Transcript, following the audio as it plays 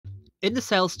In the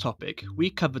cells topic, we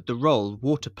covered the role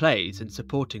water plays in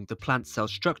supporting the plant cell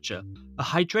structure. A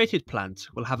hydrated plant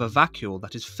will have a vacuole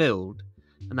that is filled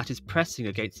and that is pressing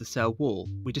against the cell wall.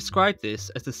 We describe this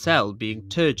as the cell being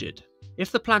turgid.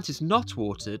 If the plant is not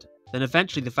watered, then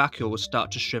eventually the vacuole will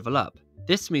start to shrivel up.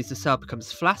 This means the cell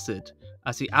becomes flaccid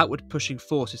as the outward pushing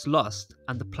force is lost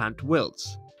and the plant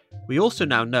wilts. We also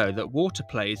now know that water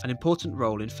plays an important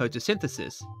role in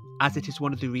photosynthesis, as it is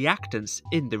one of the reactants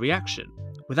in the reaction.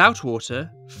 Without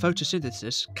water,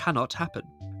 photosynthesis cannot happen.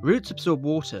 Roots absorb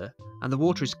water, and the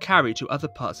water is carried to other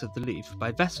parts of the leaf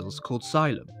by vessels called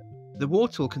xylem. The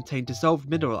water will contain dissolved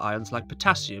mineral ions like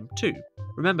potassium too.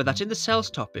 Remember that in the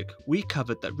cells topic, we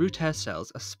covered that root hair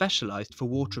cells are specialised for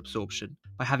water absorption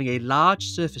by having a large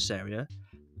surface area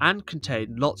and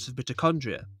contain lots of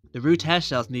mitochondria. The root hair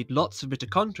cells need lots of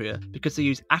mitochondria because they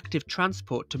use active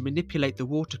transport to manipulate the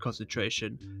water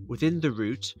concentration within the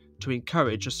root to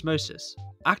encourage osmosis.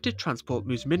 Active transport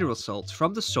moves mineral salts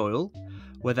from the soil,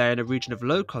 where they are in a region of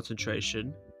low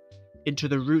concentration, into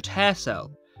the root hair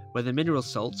cell, where the mineral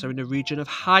salts are in a region of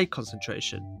high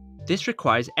concentration. This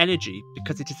requires energy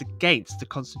because it is against the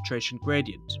concentration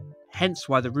gradient, hence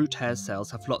why the root hair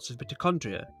cells have lots of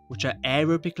mitochondria, which are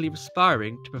aerobically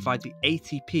respiring to provide the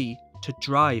ATP to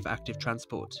drive active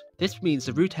transport. This means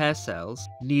the root hair cells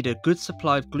need a good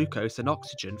supply of glucose and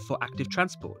oxygen for active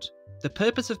transport. The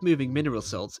purpose of moving mineral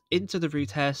salts into the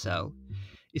root hair cell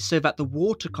is so that the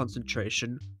water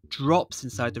concentration drops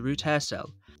inside the root hair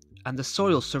cell and the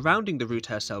soil surrounding the root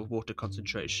hair cell water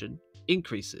concentration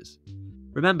increases.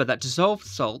 Remember that dissolved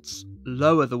salts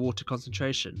lower the water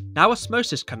concentration. Now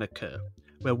osmosis can occur,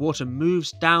 where water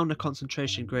moves down a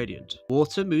concentration gradient.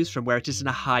 Water moves from where it is in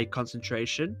a high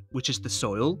concentration, which is the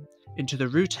soil, into the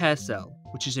root hair cell,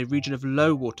 which is a region of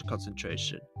low water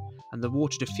concentration, and the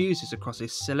water diffuses across a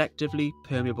selectively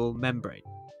permeable membrane.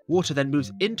 Water then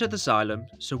moves into the xylem,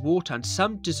 so water and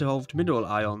some dissolved mineral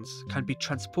ions can be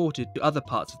transported to other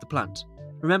parts of the plant.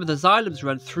 Remember, the xylems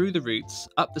run through the roots,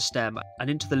 up the stem, and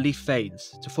into the leaf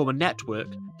veins to form a network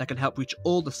that can help reach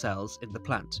all the cells in the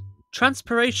plant.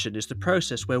 Transpiration is the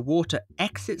process where water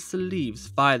exits the leaves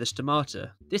via the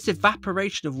stomata. This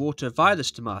evaporation of water via the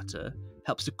stomata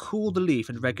helps to cool the leaf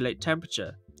and regulate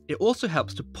temperature. It also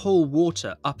helps to pull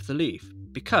water up the leaf,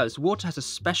 because water has a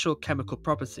special chemical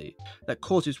property that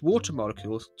causes water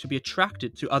molecules to be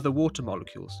attracted to other water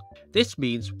molecules. This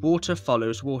means water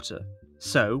follows water.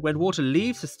 So, when water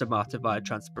leaves the stomata via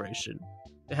transpiration,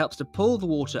 it helps to pull the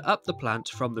water up the plant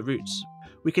from the roots.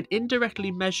 We can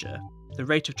indirectly measure the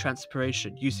rate of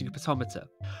transpiration using a potometer.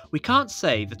 We can't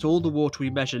say that all the water we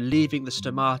measure leaving the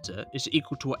stomata is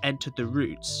equal to what entered the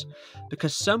roots,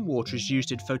 because some water is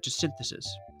used in photosynthesis.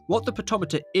 What the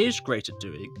potometer is great at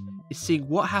doing is seeing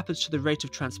what happens to the rate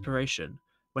of transpiration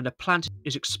when a plant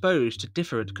is exposed to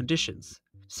different conditions.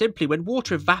 Simply, when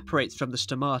water evaporates from the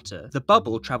stomata, the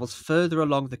bubble travels further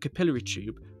along the capillary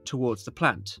tube towards the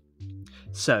plant.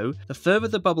 So, the further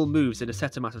the bubble moves in a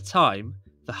set amount of time,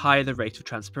 the higher the rate of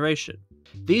transpiration.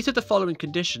 These are the following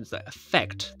conditions that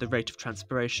affect the rate of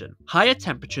transpiration. Higher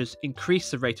temperatures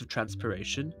increase the rate of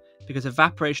transpiration because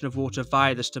evaporation of water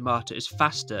via the stomata is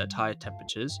faster at higher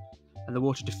temperatures, and the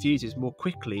water diffuses more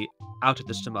quickly out of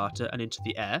the stomata and into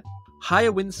the air.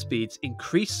 Higher wind speeds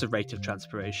increase the rate of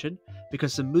transpiration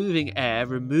because the moving air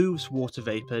removes water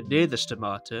vapour near the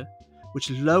stomata, which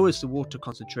lowers the water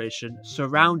concentration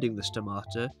surrounding the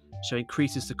stomata, so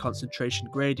increases the concentration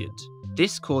gradient.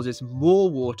 This causes more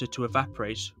water to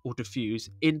evaporate or diffuse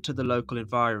into the local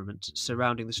environment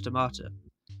surrounding the stomata,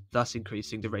 thus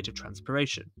increasing the rate of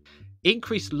transpiration.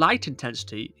 Increased light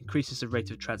intensity increases the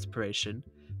rate of transpiration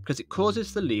because it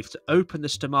causes the leaf to open the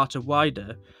stomata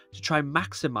wider to try and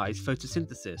maximise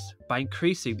photosynthesis by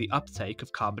increasing the uptake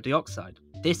of carbon dioxide.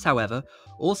 This, however,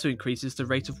 also increases the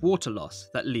rate of water loss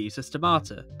that leaves the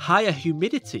stomata. Higher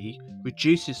humidity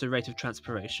reduces the rate of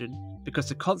transpiration because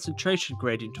the concentration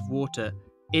gradient of water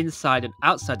inside and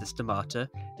outside the stomata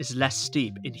is less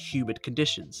steep in humid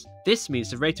conditions. This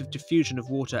means the rate of diffusion of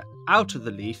water out of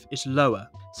the leaf is lower,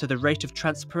 so the rate of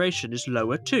transpiration is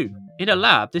lower too. In a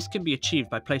lab, this can be achieved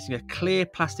by placing a clear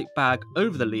plastic bag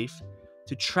over the leaf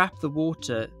to trap the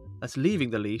water that's leaving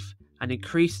the leaf and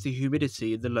increase the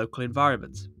humidity in the local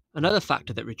environment. Another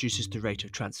factor that reduces the rate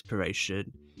of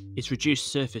transpiration is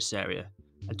reduced surface area,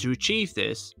 and to achieve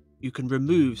this, you can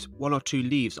remove 1 or 2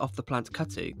 leaves off the plant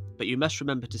cutting, but you must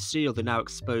remember to seal the now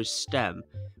exposed stem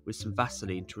with some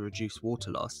Vaseline to reduce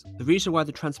water loss. The reason why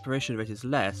the transpiration rate is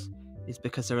less is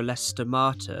because there are less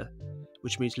stomata,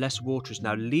 which means less water is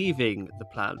now leaving the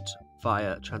plant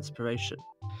via transpiration.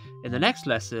 In the next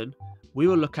lesson, we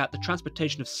will look at the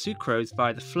transportation of sucrose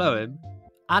via the phloem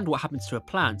and what happens to a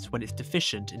plant when it's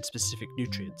deficient in specific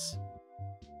nutrients.